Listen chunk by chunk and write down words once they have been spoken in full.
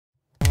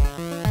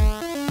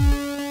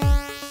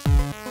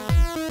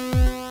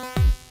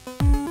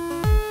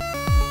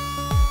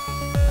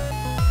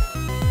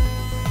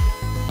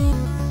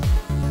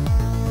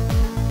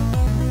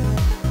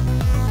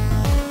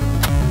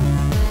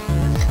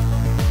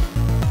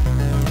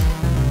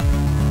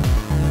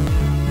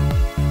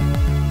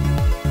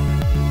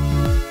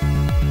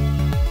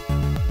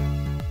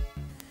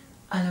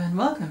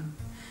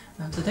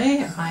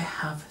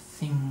have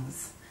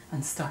things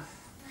and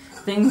stuff.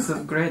 Things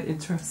of great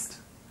interest.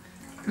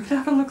 We can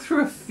have a look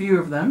through a few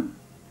of them.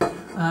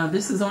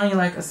 This is only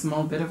like a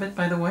small bit of it,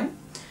 by the way.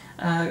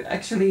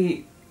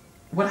 Actually,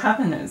 what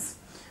happened is,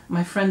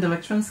 my friend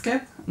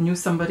Electronskip knew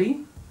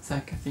somebody. It's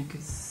like, I think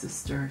his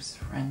sister's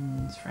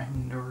friend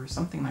or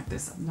something like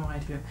this. I have no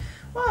idea.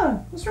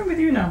 What? What's wrong with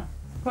you now?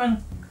 Go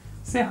on,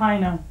 say hi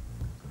now.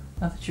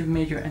 Now that you've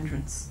made your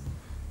entrance.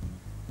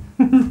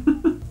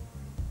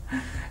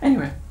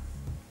 Anyway,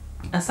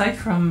 aside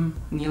from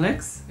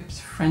Neelix, it's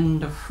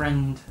friend of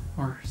friend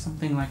or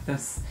something like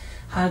this,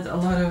 had a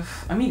lot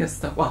of Amiga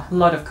stuff. Well, a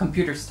lot of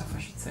computer stuff, I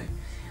should say.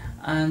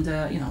 And,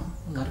 you know,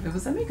 a lot of it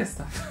was Amiga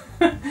stuff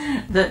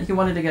that he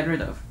wanted to get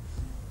rid of.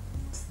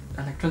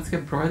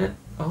 Electronskip brought it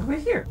all the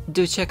way here.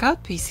 Do check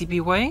out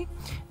PCBWay.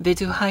 They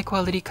do high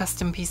quality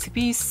custom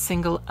PCBs,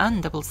 single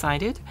and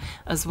double-sided,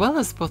 as well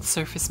as both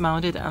surface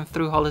mounted and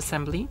through-hole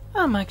assembly.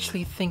 I'm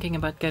actually thinking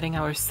about getting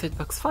our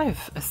SidBox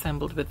 5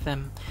 assembled with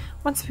them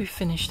once we've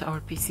finished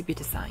our PCB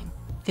design.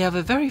 They have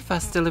a very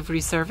fast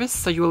delivery service,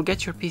 so you will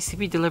get your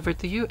PCB delivered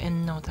to you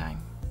in no time.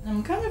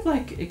 I'm kind of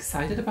like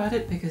excited about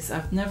it because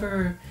I've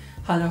never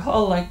had a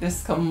haul like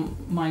this come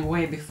my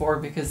way before,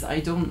 because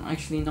I don't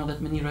actually know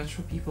that many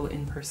retro people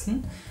in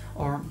person,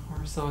 or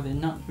so they're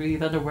not really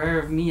that aware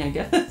of me, I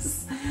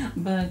guess.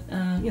 But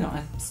you know,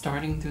 I'm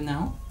starting to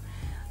now,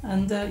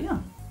 and yeah,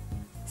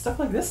 stuff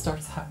like this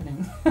starts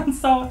happening. And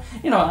so,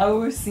 you know, I've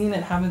always seen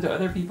it happen to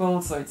other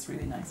people, so it's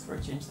really nice for a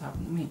change to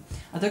happen to me.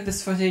 I took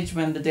this footage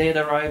when the day it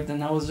arrived,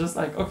 and I was just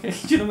like, okay,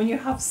 you know, when you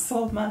have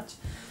so much,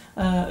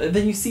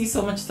 then you see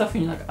so much stuff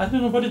and you're like, I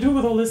don't know what to do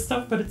with all this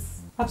stuff, but it's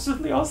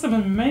absolutely awesome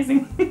and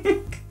amazing.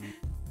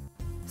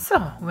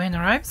 So, Wayne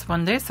arrives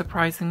one day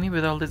surprising me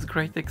with all this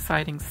great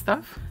exciting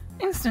stuff.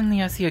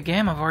 Instantly I see a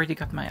game I've already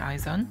got my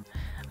eyes on.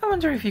 I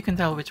wonder if you can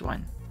tell which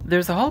one.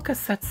 There's a whole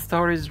cassette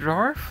storage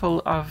drawer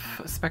full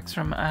of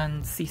Spectrum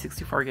and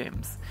C64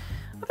 games.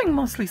 I think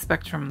mostly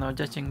Spectrum though,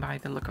 judging by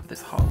the look of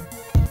this haul.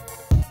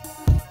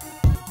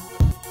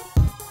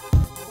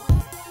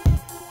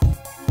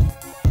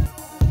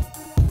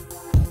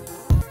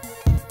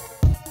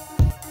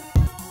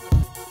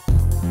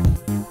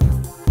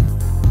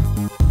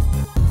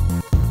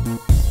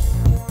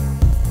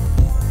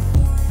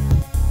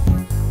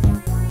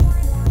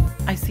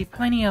 I see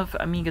plenty of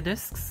Amiga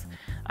discs.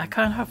 I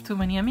can't have too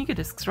many Amiga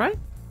discs, right?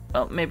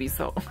 Well, maybe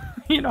so.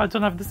 You know, I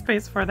don't have the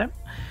space for them.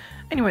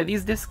 Anyway,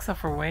 these discs are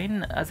for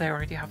Wayne, as I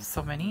already have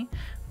so many,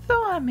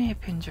 though I may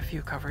pinch a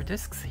few cover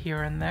discs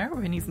here and there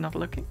when he's not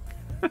looking.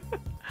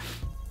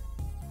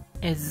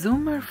 A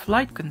Zoomer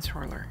flight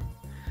controller.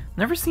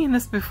 Never seen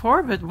this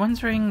before, but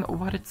wondering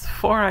what it's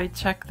for. I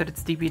checked that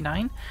it's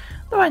DB9,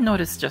 though I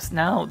noticed just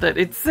now that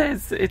it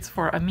says it's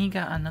for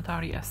Amiga and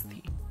Atari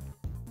ST.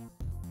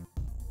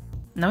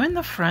 Now in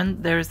the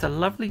front there is a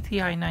lovely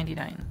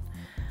TI-99.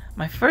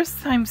 My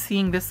first time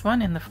seeing this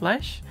one in the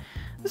flesh.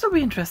 This will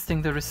be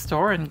interesting to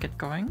restore and get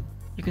going.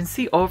 You can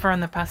see over on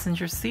the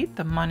passenger seat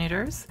the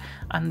monitors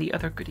and the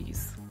other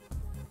goodies.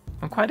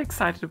 I'm quite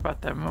excited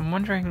about them. I'm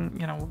wondering,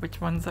 you know,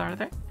 which ones are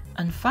there.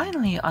 And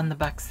finally on the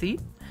back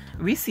seat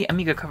we see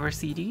Amiga cover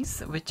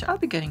CDs, which I'll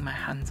be getting my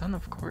hands on,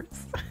 of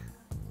course.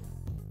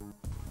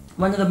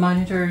 One of the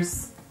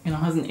monitors, you know,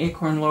 has an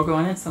Acorn logo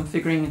on it, so I'm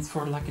figuring it's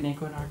for like an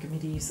Acorn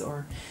Archimedes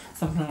or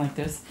something like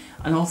this.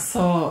 And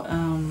also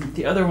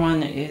the other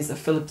one is a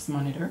Philips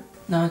monitor.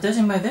 Now,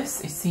 judging by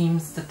this, it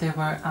seems that they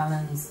were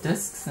Alan's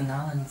discs and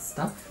Alan's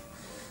stuff,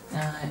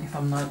 if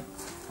I'm not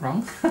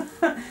wrong.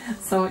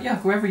 So yeah,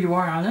 whoever you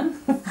are, Alan,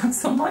 thanks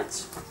so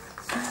much.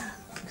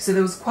 So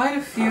there was quite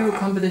a few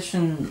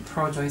competition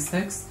Pro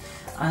joysticks,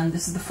 and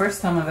this is the first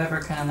time I've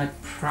ever kind of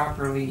like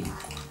properly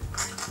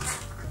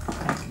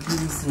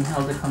used and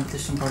held a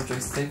competition Pro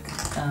joystick.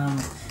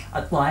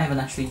 Well, I haven't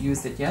actually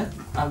used it yet.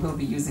 I will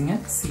be using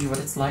it, see what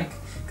it's like.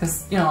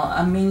 Because, you know,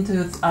 I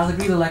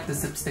really like the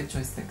Zipstick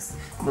joysticks.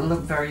 They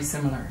look very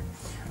similar.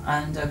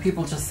 And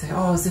people just say,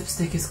 oh,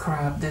 Zipstick is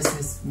crap, this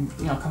is,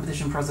 you know,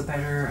 competition pros are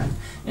better, and,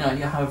 you know,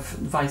 you have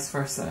vice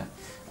versa.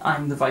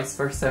 I'm the vice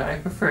versa. I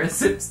prefer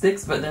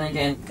Zipsticks, but then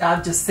again,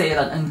 I'll just say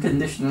that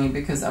unconditionally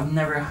because I've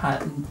never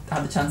had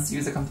the chance to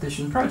use a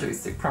competition pro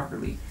joystick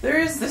properly. There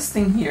is this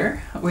thing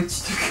here,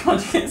 which to go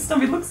against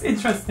them, it looks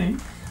interesting.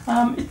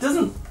 It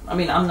doesn't, I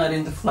mean, I'm not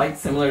into flight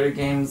simulator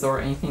games or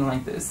anything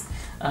like this.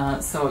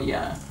 So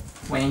yeah,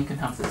 Wayne can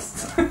have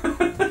this.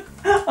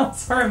 I'm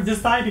sorry, I'm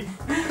deciding.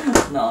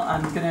 No,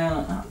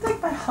 I'll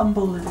take my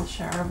humble little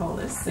share of all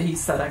this. So he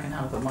said I can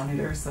have the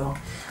monitor, so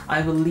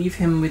I will leave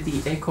him with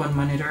the Acorn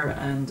monitor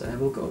and I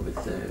will go with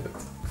the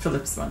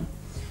Philips one.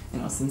 You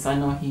know, since I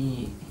know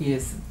he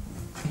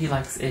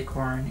likes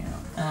Acorn, you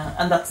know.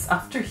 And that's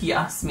after he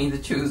asked me to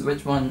choose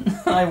which one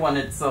I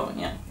wanted, so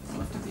yeah, I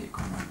left with the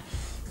Acorn one.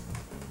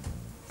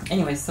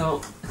 Anyway,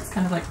 so it's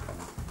kind of like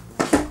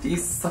get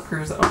these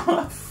suckers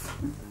off.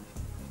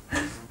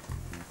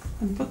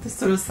 And put this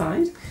to the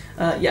side.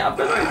 Yeah, I'm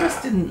very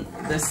interested in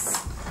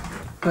this,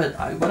 but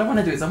what I want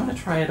to do is I want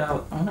to try it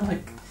out. I want to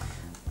like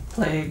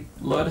play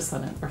Lotus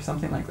on it or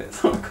something like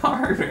this, or a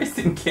car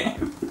racing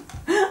game,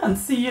 and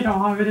see, you know,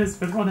 how it is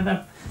with one of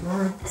them.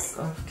 Lords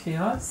of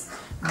Chaos,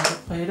 never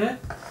played it.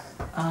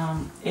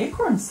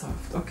 Acorn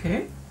Soft,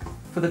 okay,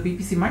 for the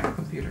BBC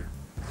microcomputer.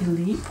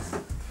 Elite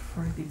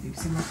for the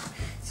BBC micro.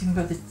 It's even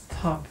got the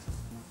top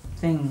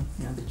thing,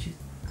 you know, that you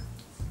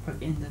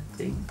put in the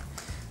thing.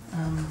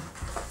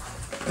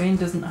 Wayne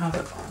doesn't have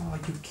a. Oh, are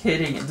you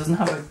kidding? It doesn't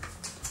have a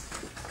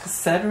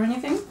cassette or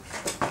anything?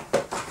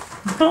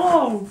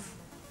 No!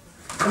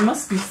 It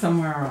must be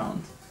somewhere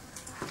around.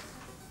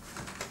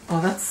 Oh,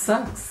 that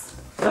sucks.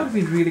 That would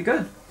be really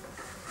good.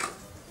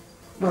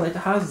 Well, it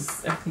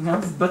has everything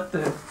else but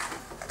the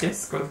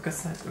disc or the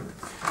cassette or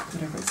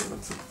whatever it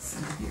looks like it's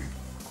in here.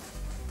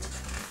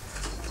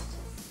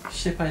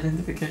 Ship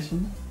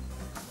identification.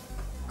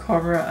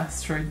 Cobra,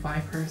 Asteroid,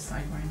 Viper,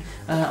 Sidewinder.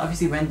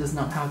 Obviously Wen does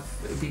not have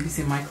a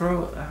BBC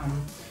Micro.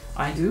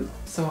 I do,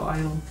 so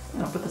I'll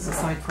put this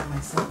aside for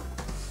myself.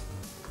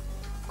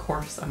 Of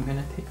course I'm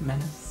gonna take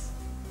Menace.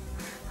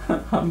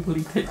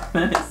 Humbly take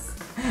Menace.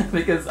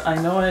 Because I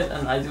know it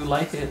and I do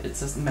like it,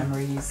 it's just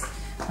memories.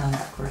 And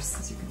of course,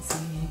 as you can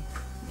see,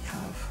 we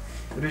have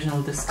the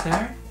original disc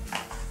there.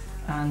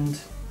 And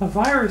a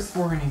virus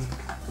warning.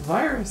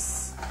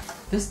 Virus.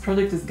 This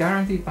product is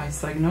guaranteed by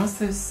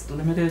Psygnosis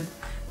Limited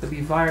to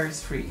be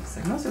virus free.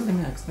 Psygnosis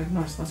Limited expect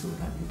no responsible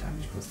for any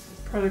damage caused to this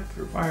product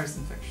through virus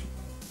infection.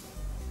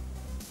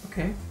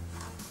 Okay.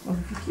 Well,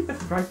 if you keep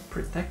it right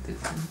protected,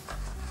 then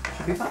it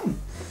should be fine.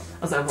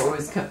 As I've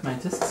always kept my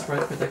discs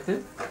right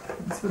protected.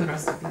 That's what the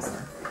rest of these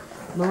are.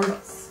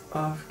 Lords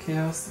of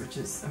Chaos, which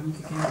is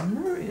Amiga game. I've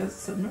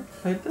never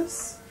played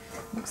this.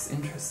 Looks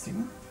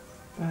interesting,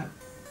 but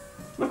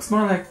looks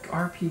more like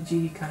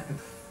RPG kind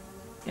of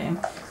game.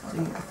 I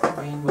think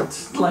Wayne would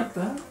like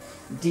that.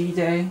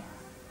 D-Day.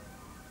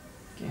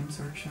 Games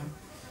Workshop.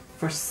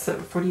 For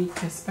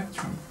 40k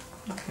Spectrum.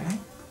 Okay,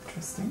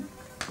 interesting.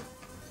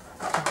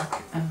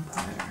 Dark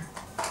Empire.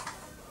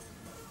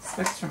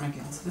 Spectrum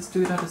again. So this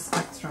dude had a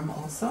Spectrum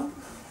also.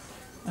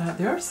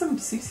 There are some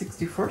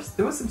C64.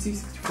 There was some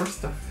C64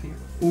 stuff here.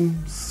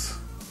 Ooms.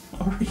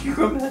 Or you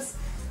go mess.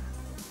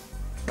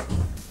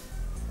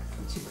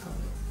 What you call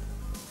it?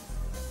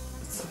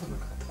 Let's have a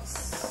look at this.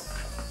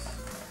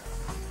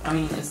 I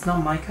mean, it's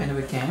not my kind of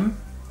a game.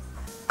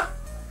 I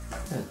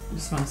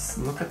just want to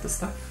look at the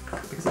stuff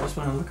because I just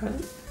want to look at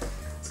it.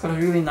 It's got a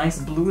really nice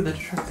blue that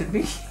attracted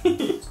me.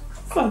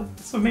 So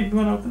that's what made me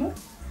want to open it.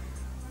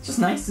 It's just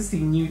nice to see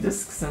new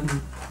discs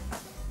and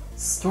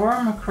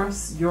Storm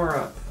Across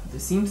Europe. There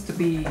seems to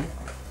be a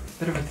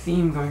bit of a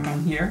theme going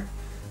on here.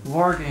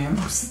 War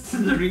games. It's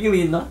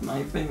really not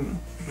my thing.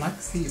 Black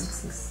Sea,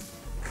 what's this?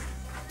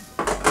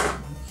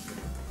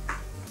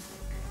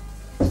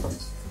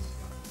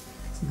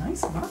 It's a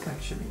nice book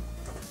actually.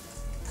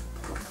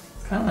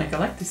 It's kind of like, I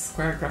like this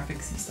square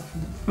graphicsy stuff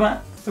in it.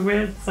 But the way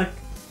it's like,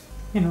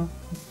 you know,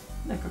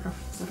 Lego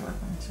graphics, what do I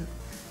find too?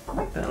 I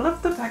like that. I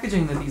love the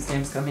packaging that these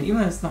games come in,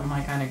 even though it's not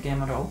my kind of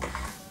game at all.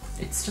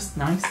 It's just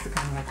nice to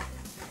kind of like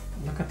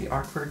look at the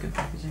artwork and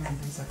packaging and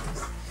things like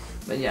this.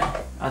 But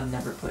yeah, I'd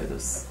never play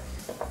this.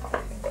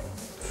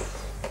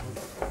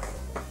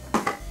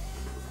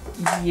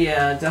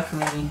 Yeah,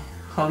 definitely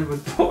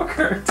Hollywood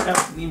Poker,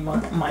 definitely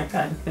my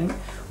kind of thing.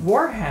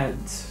 Warhead.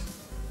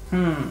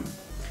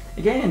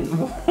 Again,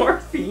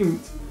 war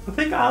themed. I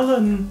think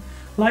Alan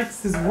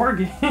likes his war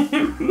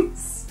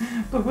games.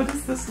 But what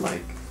is this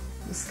like?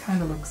 This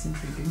kind of looks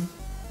intriguing.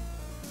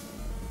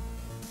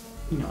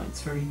 You know,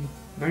 it's very,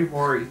 very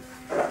war-y.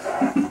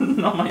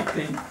 Not my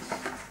thing.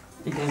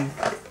 Again,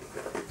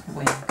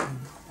 Wayne can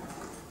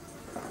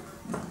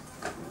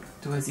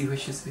do as he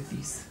wishes with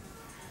these.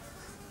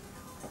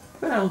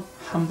 But I'll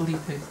humbly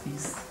take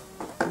these.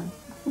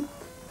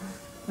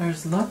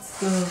 There's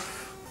lots of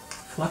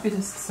floppy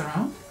disks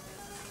around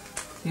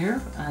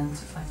here, and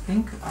I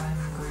think I'm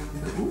going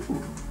to...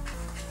 Ooh,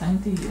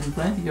 plenty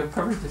of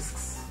cover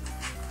discs.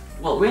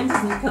 Well, Wayne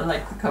doesn't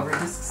collect the cover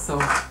discs, so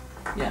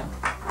yeah,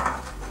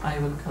 I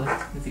will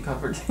collect the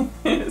cover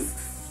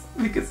discs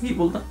because he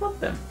will not want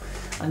them.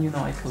 And you know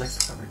I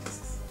collect cover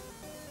discs.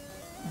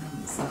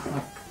 And so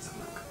look.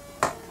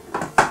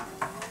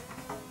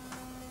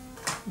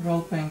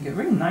 Role-playing game,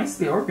 very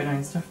nicely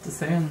organized, I have to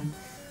say, and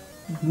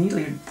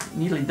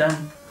neatly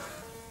done.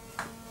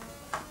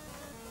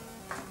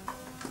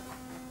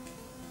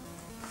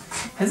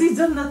 Has he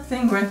done that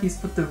thing where he's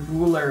put the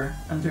ruler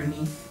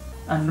underneath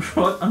and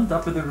wrote on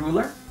top of the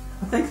ruler?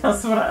 I think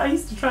that's what I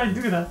used to try and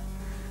do that.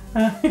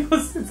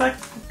 It's like,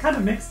 it kind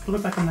of makes it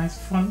look like a nice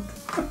font.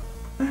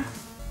 I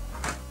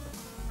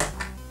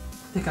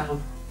think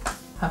I'll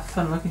have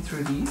fun looking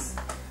through these,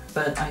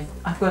 but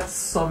I've got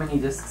so many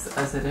discs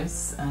as it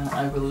is, and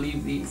I will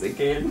leave these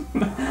again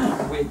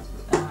with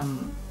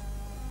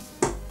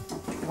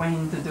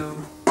Wayne to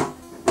do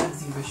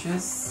as he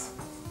wishes.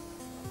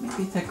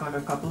 Maybe take out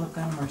a couple of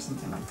them or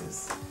something like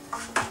this.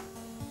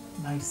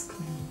 Nice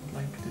clean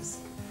blank disc.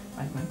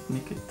 I might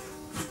nick it.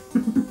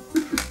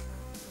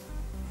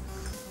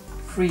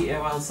 Free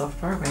AOL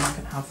software, Wayne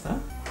can have that.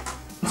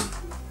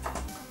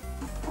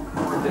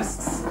 More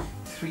discs.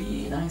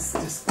 3 nice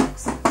disc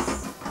boxes.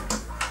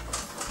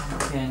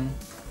 And again,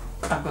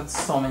 I've got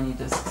so many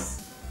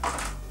discs.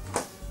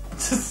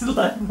 Just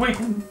let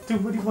Wayne do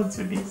what he wants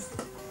with these.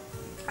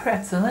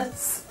 Alright, so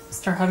let's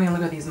start having a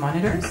look at these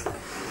monitors.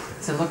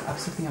 They look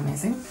absolutely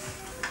amazing.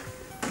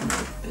 A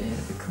bit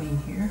of a clean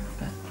here,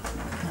 but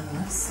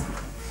nonetheless.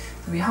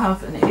 We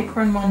have an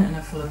Acorn one and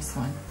a Philips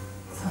one.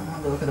 So I'll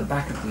have a look at the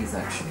back of these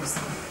actually.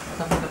 So I'll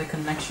have a look at the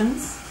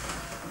connections.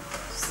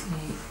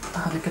 See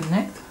how they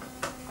connect.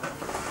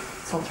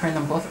 So I'll turn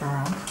them both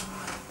around.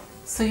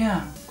 So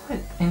yeah,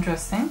 quite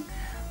interesting.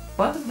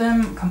 Both of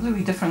them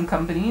completely different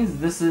companies.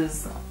 This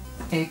is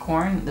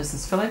Acorn, this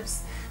is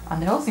Philips,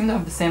 and they all seem to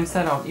have the same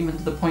setup, even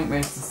to the point where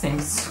it's the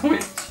same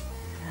switch.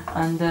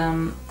 And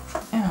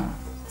yeah,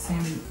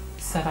 same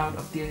setup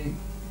of the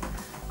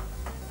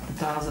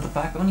dials at the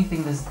back. The only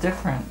thing that's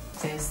different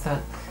is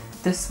that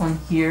this one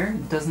here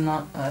does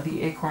not,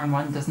 the Acorn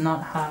one does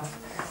not have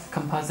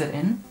composite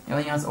in, it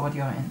only has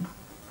audio in.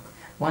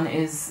 One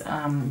is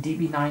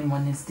DB9,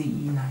 one is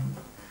DE9,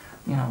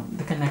 you know,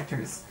 the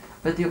connectors.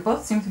 But they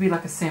both seem to be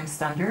like the same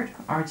standard,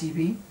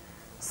 RGB.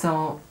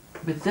 So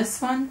with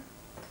this one,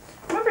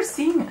 I remember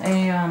seeing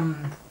a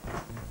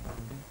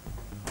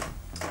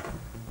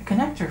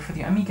connector for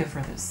the Amiga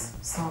for this.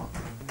 So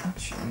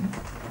actually,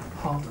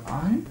 hold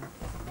on.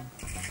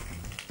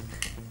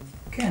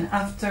 Okay, and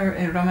after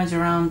a rummage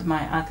around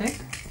my attic,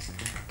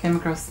 came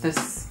across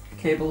this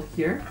cable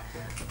here,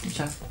 which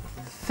I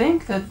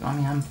think that, I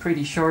mean, I'm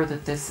pretty sure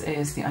that this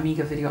is the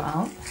Amiga video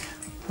out,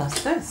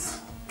 plus this.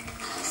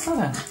 So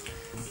then,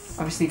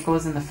 obviously it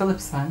goes in the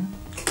Philips one,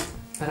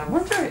 but I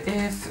wonder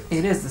if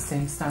it is the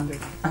same standard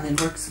and it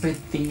works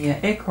with the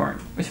Acorn,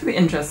 which would be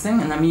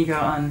interesting, an Amiga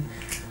on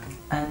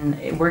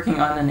and working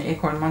on an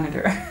Acorn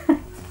monitor.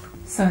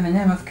 So in the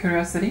name of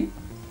curiosity,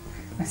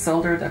 I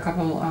soldered a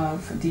couple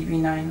of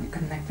DB9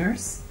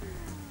 connectors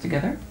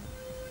together,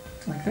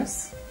 like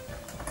this.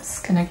 It's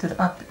connected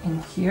up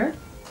in here,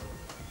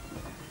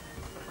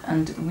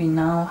 and we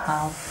now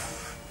have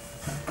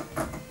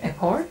a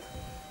port,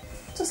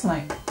 just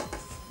like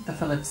the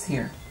Philips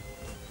here.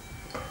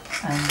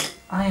 And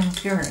I am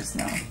curious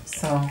now,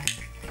 so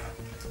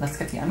let's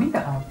get the Amiga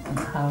out and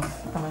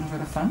have a little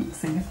bit of fun,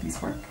 seeing if these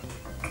work.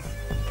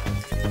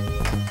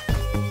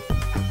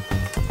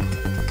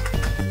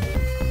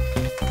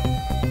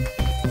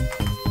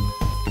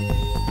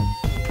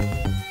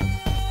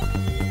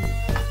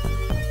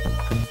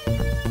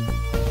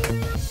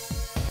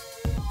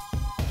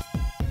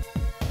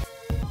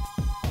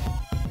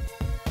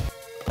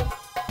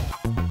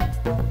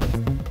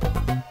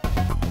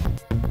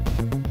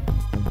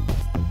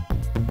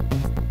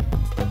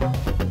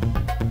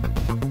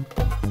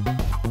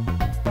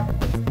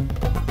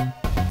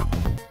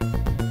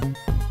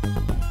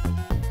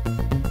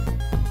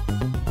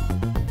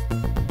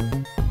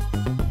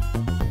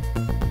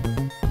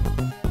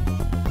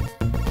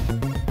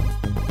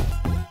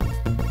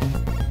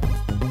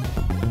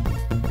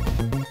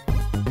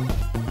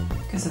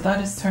 So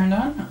that is turned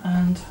on,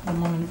 and the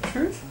moment of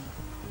truth,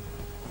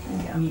 turn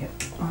the Amiga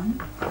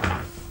on,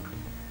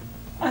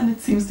 and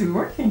it seems to be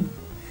working.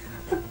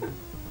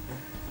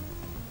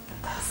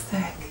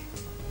 Fantastic.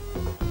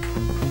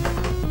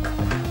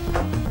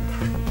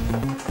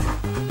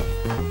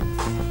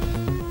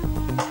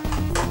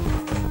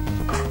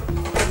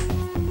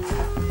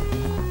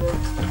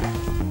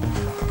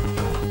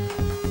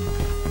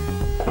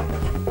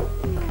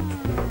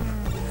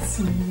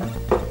 Sweet.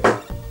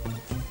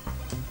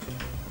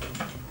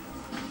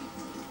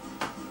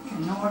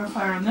 No water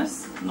fire on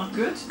this, not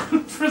good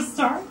for a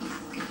start.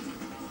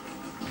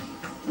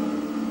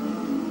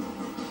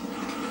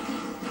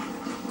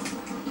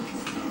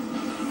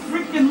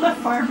 Freaking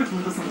left fire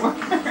button doesn't work.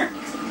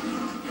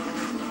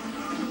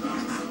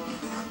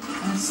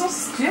 And it's so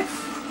stiff.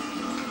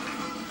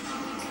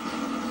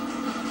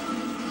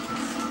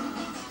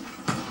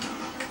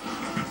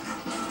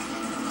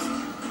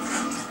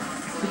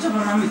 Good job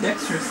I'm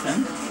ambidextrous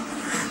then.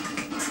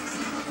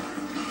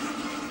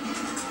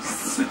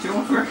 Switch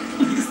over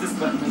and use this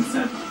button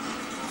instead.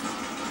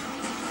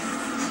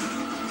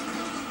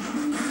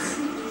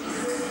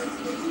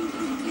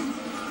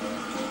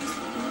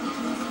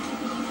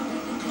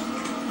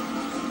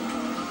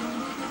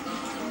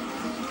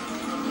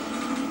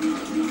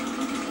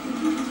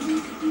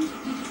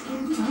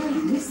 I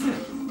missed it.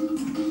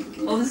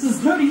 Oh, this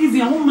is not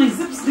easy. I want my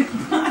zip stick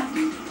back.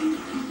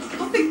 I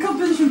don't think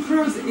Competition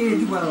Pros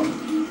age well.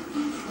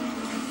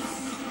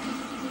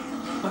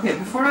 Okay,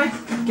 before I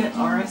get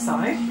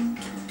RSI,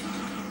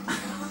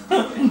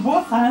 in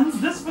both hands,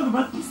 this for the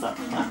button stuff.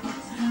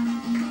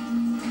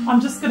 I'm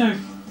just gonna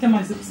get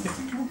my zip stick.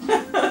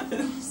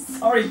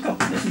 Sorry,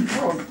 Competition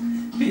Pro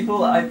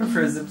people, I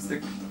prefer zip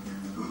stick.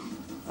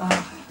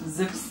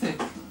 Zip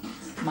stick,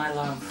 my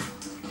love.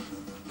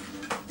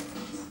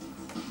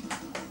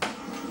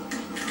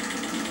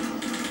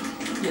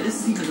 Yeah, this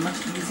is even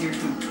much easier to.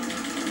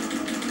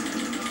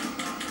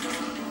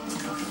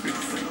 Oh,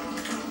 freak's sake.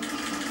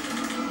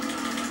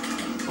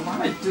 But why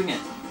am I doing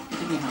it?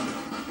 Give me a hand.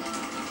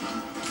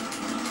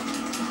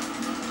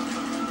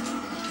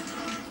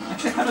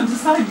 actually how to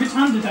decide which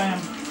handed I am.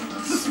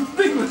 It's just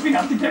big with me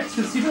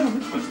ambidextrous, you don't know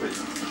which one's which.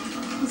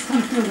 Just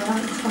kind of feel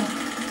that as well.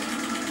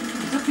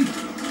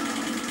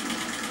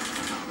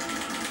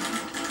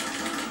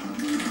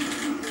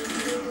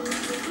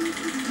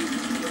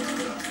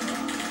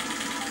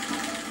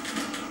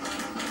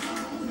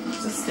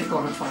 Just stick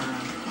over fire.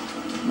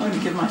 I'm going to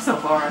give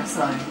myself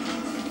RSI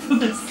for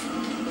this.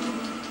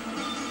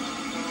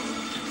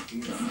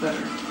 It's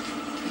better.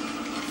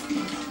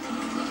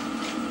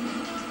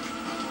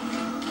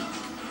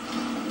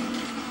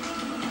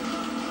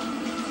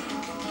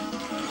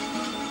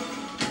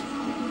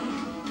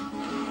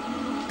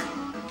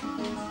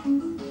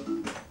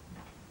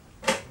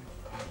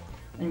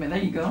 Anyway,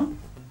 there you go.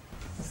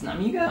 It's an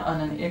Amiga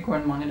on an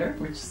Acorn monitor,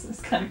 which is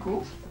kind of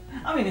cool.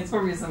 I mean, it's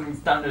probably something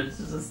standard, it's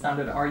just a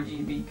standard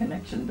RGB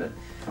connection, but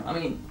I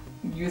mean,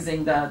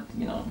 using that,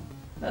 you know,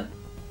 that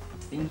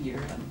thing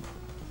here,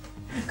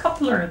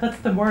 coupler, that's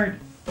the word,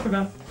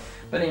 forgot.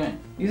 But anyway,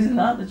 using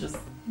that, it's just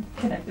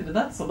connected to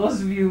that. So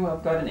those of you who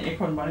have got an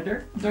Acorn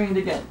monitor, don't need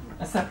to get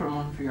a separate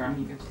one for your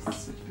Amiga,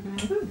 just switch between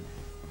the two.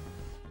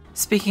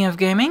 Speaking of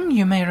gaming,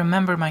 you may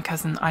remember my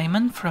cousin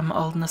Ayman from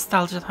old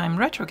Nostalgia Time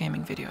retro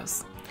gaming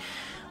videos,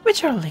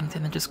 which are linked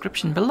in the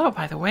description below,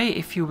 by the way,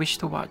 if you wish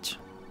to watch.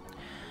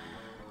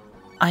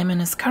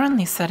 Ayman is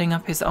currently setting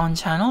up his own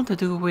channel to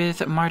do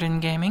with modern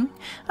gaming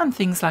and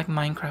things like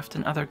Minecraft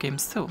and other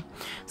games too.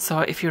 So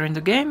if you're into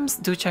games,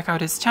 do check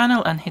out his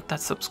channel and hit that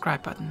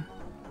subscribe button.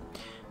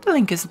 The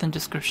link is in the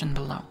description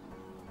below.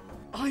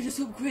 I just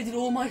upgraded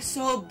all my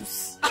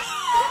subs!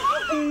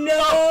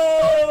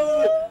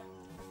 No!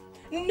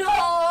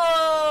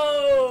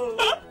 No!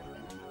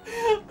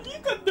 You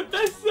got the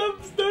best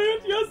subs,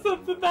 dude! Your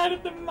subs are better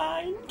than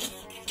mine!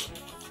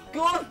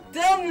 God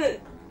damn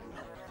it!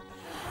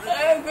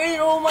 I upgraded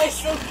all my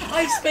subs.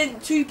 I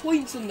spent 2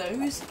 points on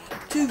those.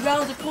 2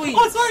 rounds of points.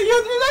 Oh, sorry,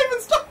 you're not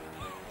even stuck!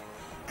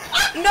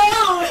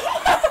 No!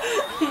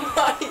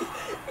 My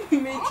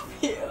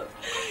midfield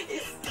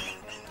is...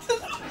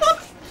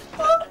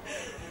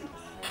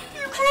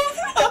 You broke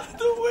out of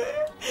the way!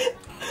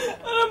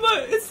 And I'm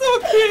like, it's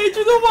okay, do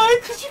you know why?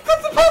 Because you got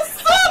the best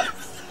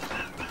subs!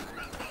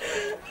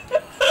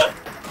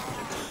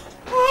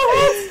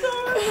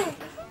 Oh,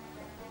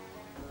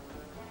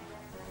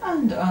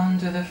 and on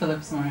to the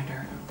Philips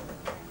monitor,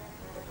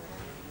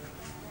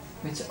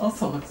 which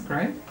also looks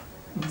great,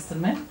 I must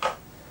admit.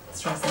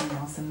 Let's try something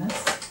else in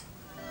this.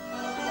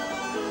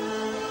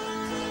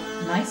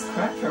 Nice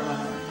cracker, by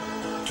the way.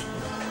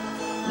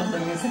 Love the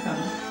music on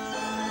it.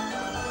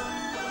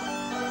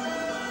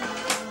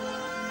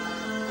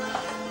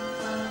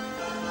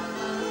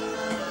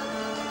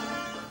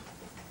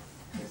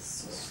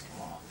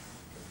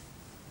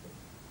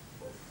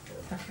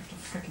 I have to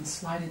freaking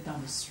slide it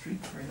down the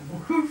street for it to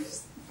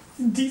move.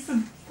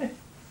 Decent thing.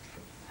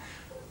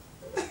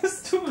 They're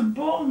stupid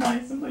ball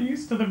mice, I'm not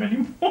used to them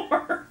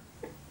anymore.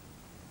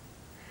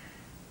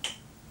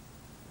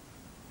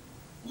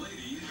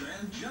 Ladies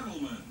and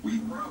gentlemen, we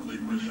proudly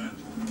present.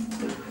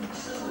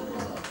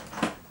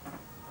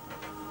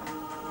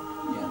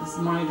 Yeah, this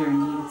monitor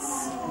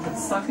needs a good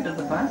socket at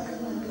the back.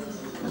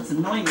 It's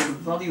annoying that the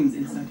volume's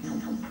inside here.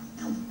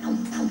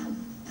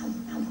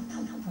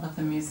 I love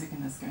the music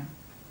in this game.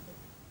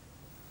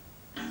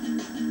 I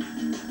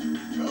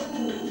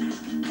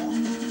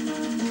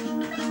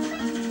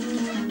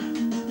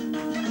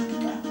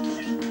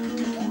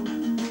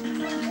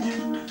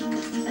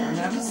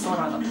have to sort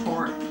out the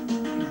port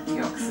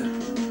deoxide.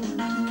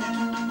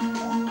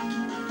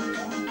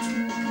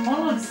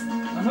 Oh, it's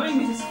annoying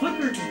me, it's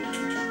flickered.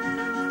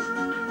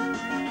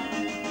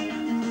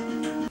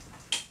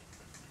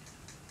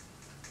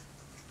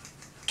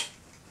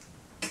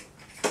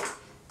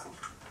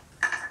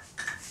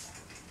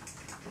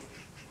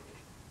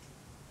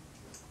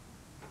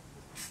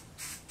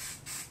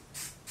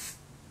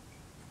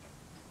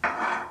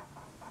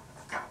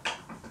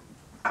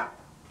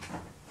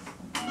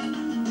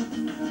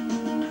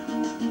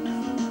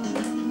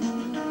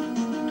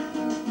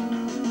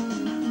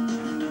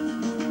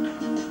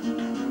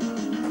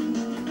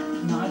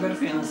 I got a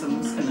feeling it's a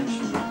loose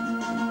connection.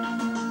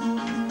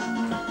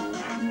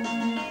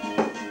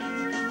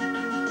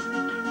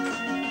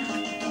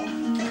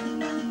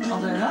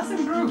 Although it has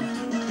improved.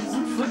 It's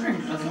not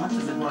flickering as much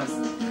as it was.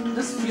 It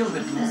does feel a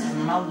bit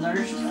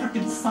malnourished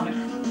freaking Sonic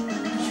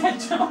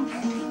Hedgehog.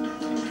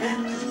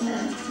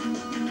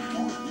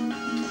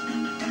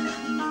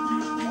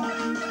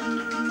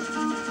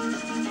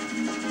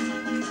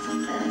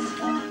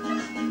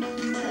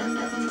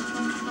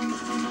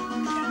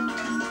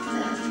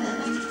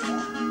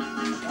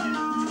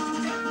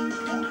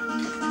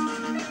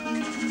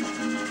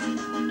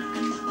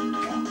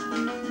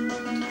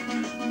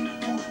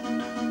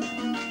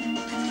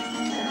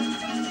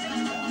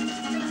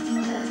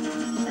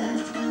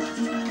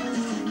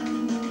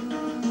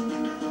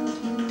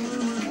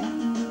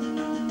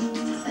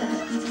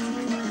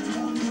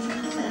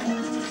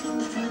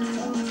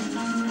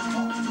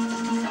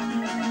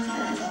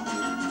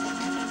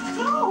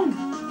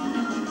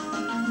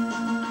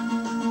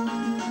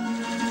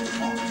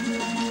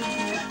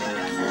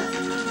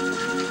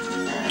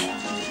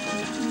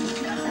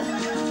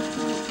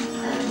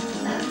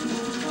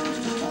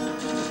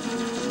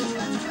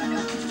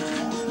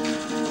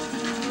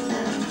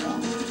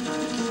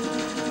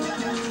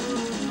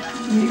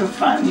 Amiga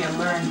fan, you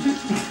learned.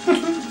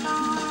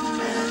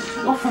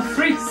 Go for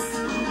freaks.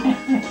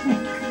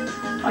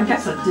 I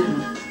guess I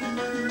didn't.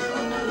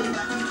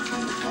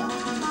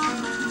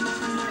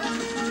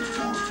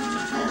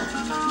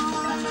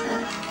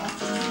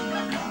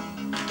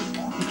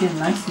 Again,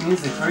 nice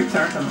music, very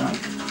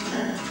Turkin-like.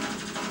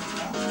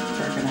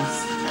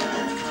 Turkin-esque.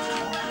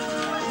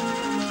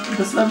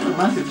 This level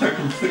reminds me of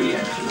Turkin 3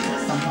 actually,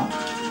 somehow.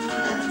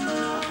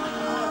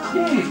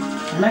 Yay!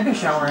 Mega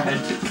shower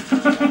head.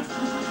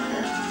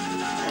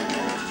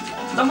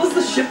 That was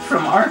the ship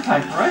from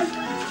R-Type, right?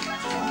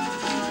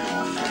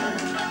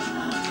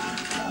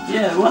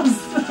 Yeah, it was.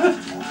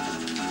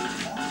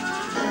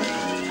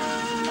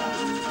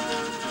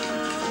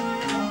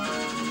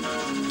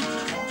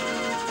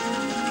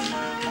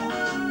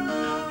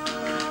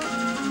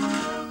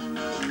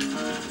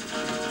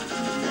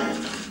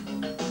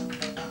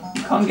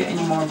 Can't get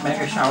any more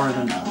mega shower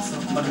than that, so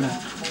I'm not gonna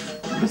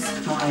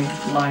risk my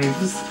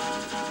lives.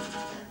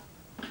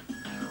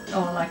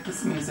 Oh, I like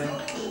this music.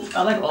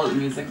 I like all the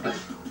music, but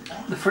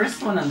the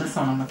first one and this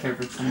one are my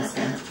favorites in this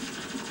game.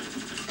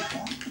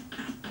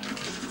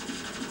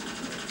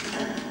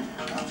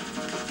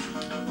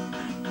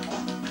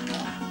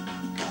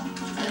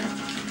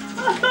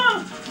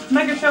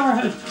 Mega shower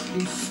head!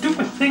 You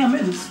stupid thing, I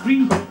made the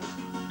screen go.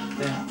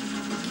 There.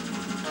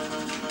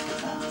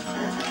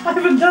 I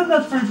haven't done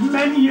that for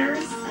many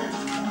years.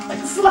 I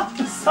slapped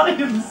the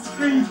side of the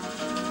screen.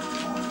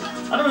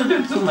 I don't want to do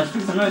it too much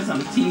because I know it's on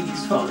the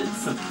TV's fault.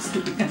 It's a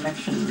stupid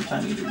connection which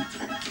I need to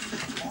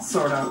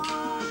sort out.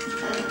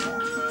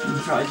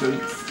 And try to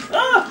it.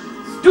 Ah!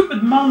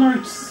 Stupid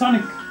malnourished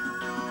Sonic.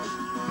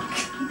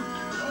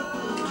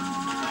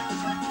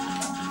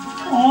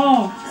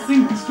 Oh,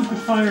 sink the stupid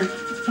fire.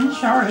 And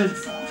shower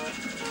heads.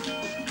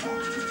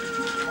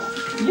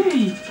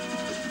 Yay!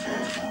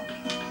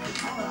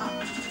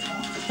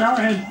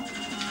 Showerhead.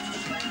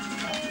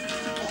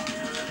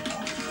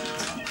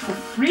 For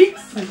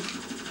freaks' sake.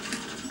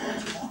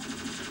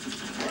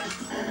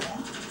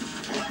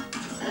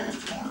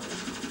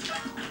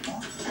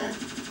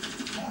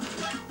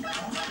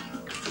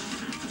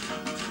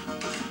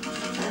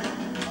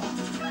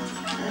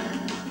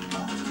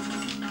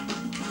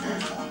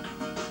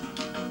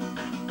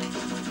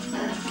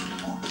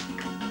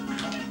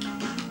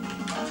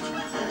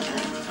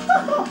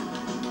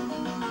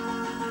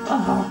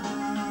 Oh.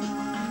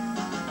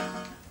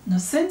 Now,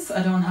 since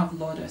I don't have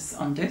Lotus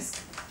on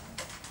disk,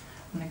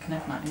 I'm going to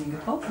connect my Amiga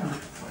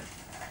 1200 to it.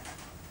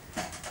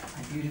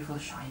 My beautiful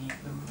shiny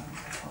blue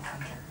Amiga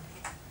 1200.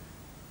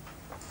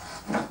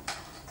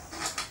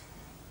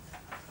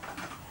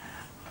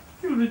 I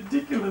feel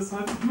ridiculous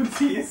with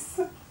these.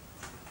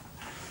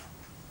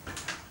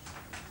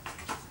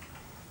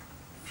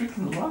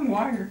 Freaking long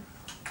wire.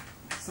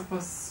 I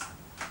suppose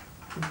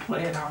you can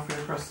play it halfway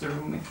across the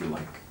room if you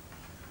like.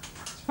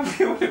 That's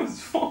probably what it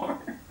was for.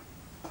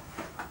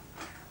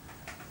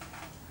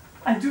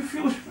 I do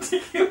feel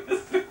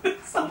ridiculous with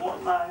this, I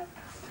won't lie.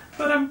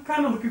 But I'm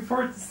kind of looking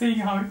forward to seeing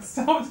how to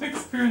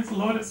experience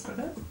Lotus with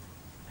it.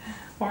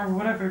 Or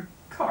whatever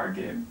car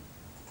game.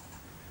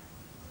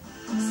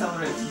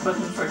 Accelerate.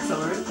 Button for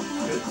accelerate.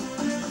 Good.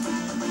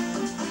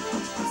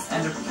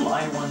 And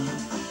apply one.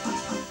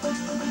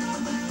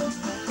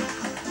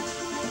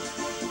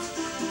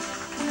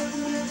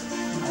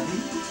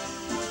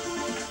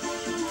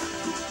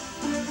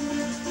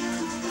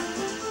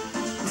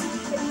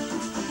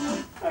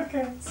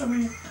 Okay, so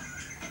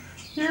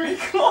here we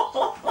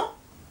go.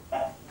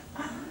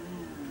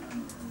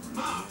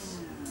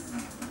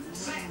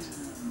 Set.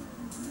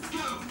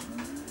 Go.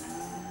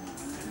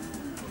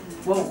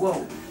 Whoa,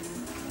 whoa.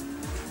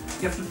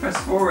 You have to press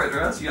forward or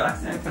else you'll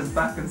accidentally press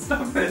back and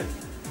stop it.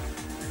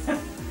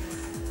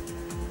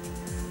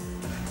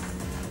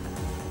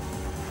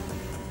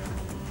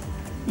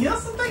 You know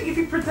something? If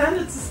you pretend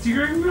it's a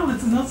steering wheel,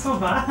 it's not so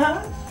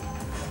bad.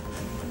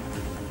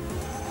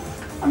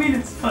 I mean,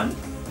 it's fun.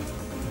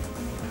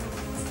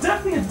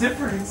 Definitely a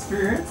different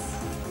experience.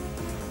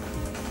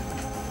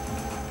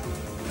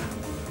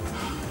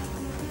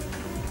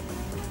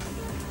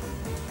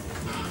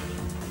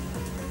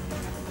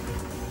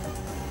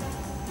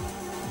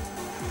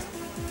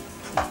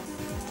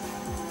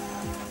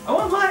 I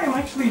won't lie, I'm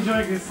actually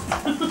enjoying this.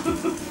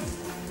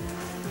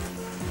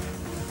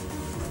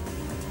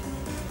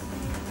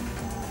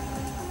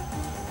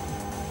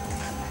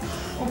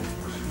 Oh,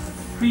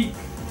 freak.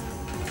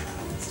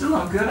 Still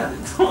not good at it.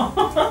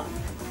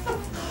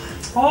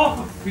 Oh,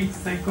 for freak's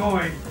sake, go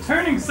away.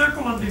 Turning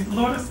circle on these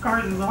Lotus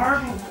cars is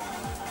horrible.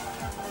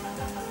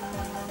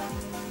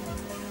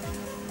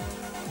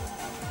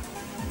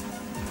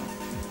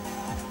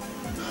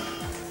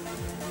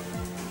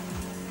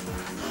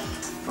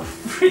 For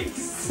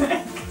freak's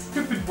sake.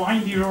 Stupid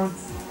windy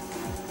roads.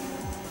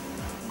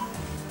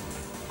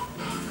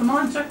 Come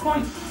on,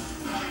 checkpoint.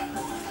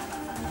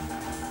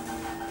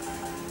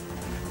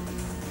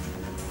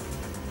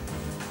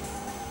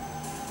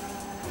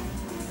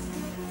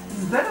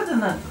 It's better than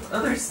that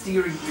other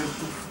steering wheel.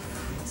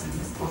 It's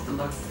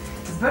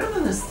better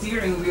than the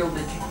steering wheel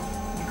that you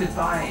could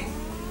buy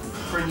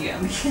for the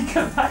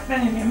Amiga back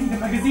then in the Amiga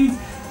magazines.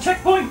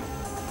 Checkpoint!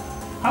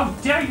 How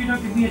dare you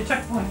not give me a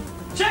checkpoint?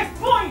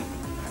 Checkpoint!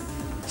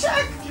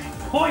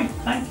 Checkpoint!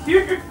 Thank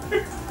you!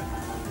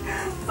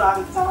 It's out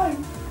of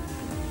time.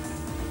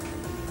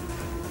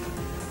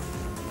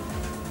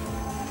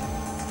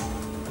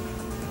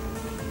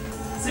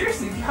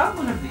 Seriously, if you have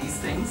one of these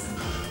things,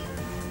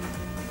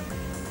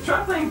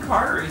 try playing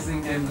car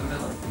racing games with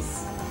it like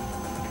this.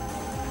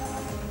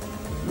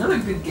 Another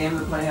good game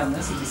to play on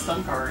this would be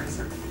Stunt Car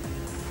Racer.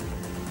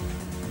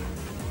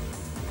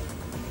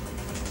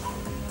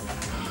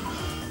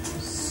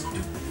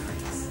 Stupid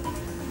freaks.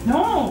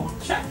 No!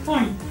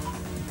 Checkpoint!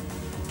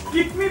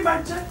 Give me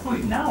my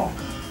checkpoint now!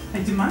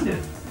 I demand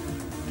it.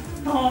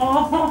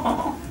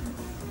 Oh!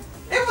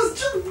 It was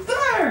just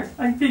there!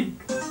 I think.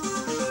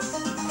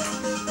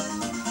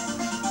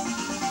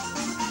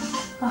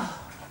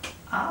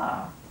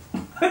 Ah.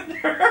 It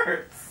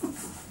hurts.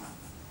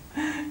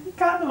 You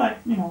kind of like,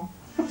 you know.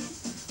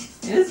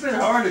 It is a bit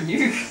hard on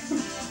you.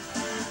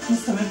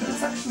 Must admit, but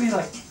it's actually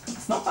like,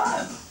 it's not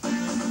bad.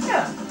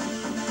 Yeah.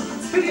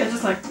 It's really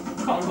just like,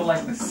 can't go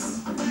like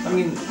this. I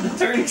mean, the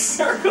turning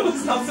circle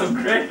is not so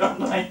great on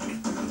like,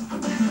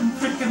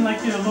 freaking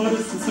like, you know,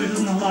 Lotus, so it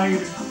doesn't allow you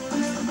to.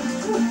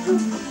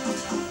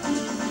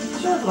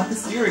 Should have like a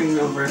steering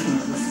wheel version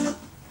of this.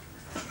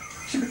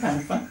 Should be kind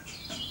of fun.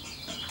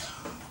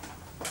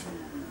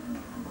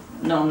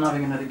 No, I'm not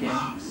having another game.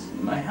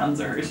 My hands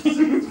are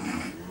hurting.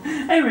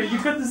 Anyway,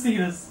 you got to see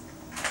this.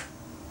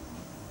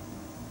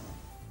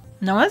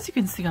 Now, as you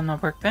can see on my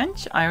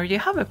workbench, I already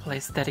have a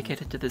place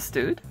dedicated to this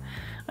dude,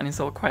 and it's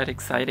all quite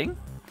exciting.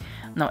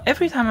 Now,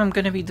 every time I'm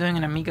going to be doing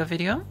an Amiga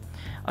video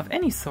of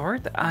any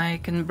sort, I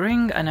can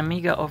bring an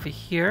Amiga over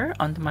here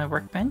onto my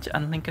workbench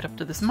and link it up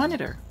to this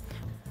monitor.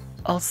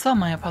 Also,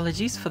 my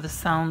apologies for the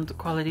sound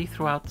quality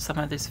throughout some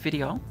of this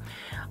video.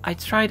 I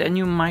tried a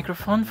new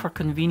microphone for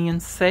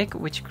convenience sake,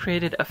 which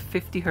created a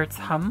 50 Hz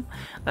hum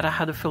that I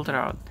had to filter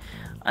out,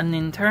 and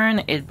in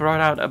turn it brought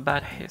out a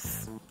bad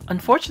hiss.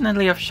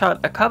 Unfortunately, I've shot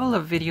a couple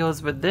of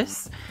videos with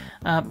this,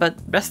 but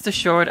rest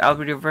assured I'll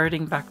be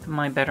reverting back to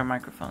my better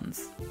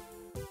microphones.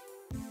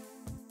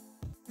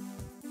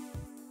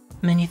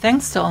 Many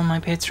thanks to all my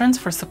patrons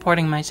for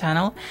supporting my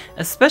channel,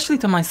 especially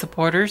to my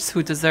supporters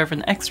who deserve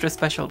an extra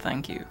special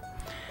thank you.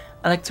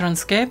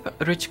 Electronscape,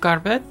 Rich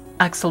Garbett,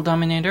 Axel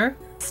Dominator,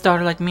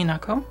 Starlight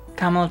Minako,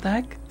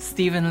 Cameltech,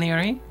 Stephen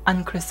Leary,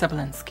 and Chris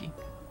Zablensky.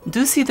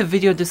 Do see the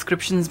video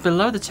descriptions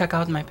below to check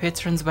out my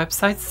patrons'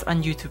 websites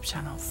and YouTube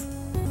channels.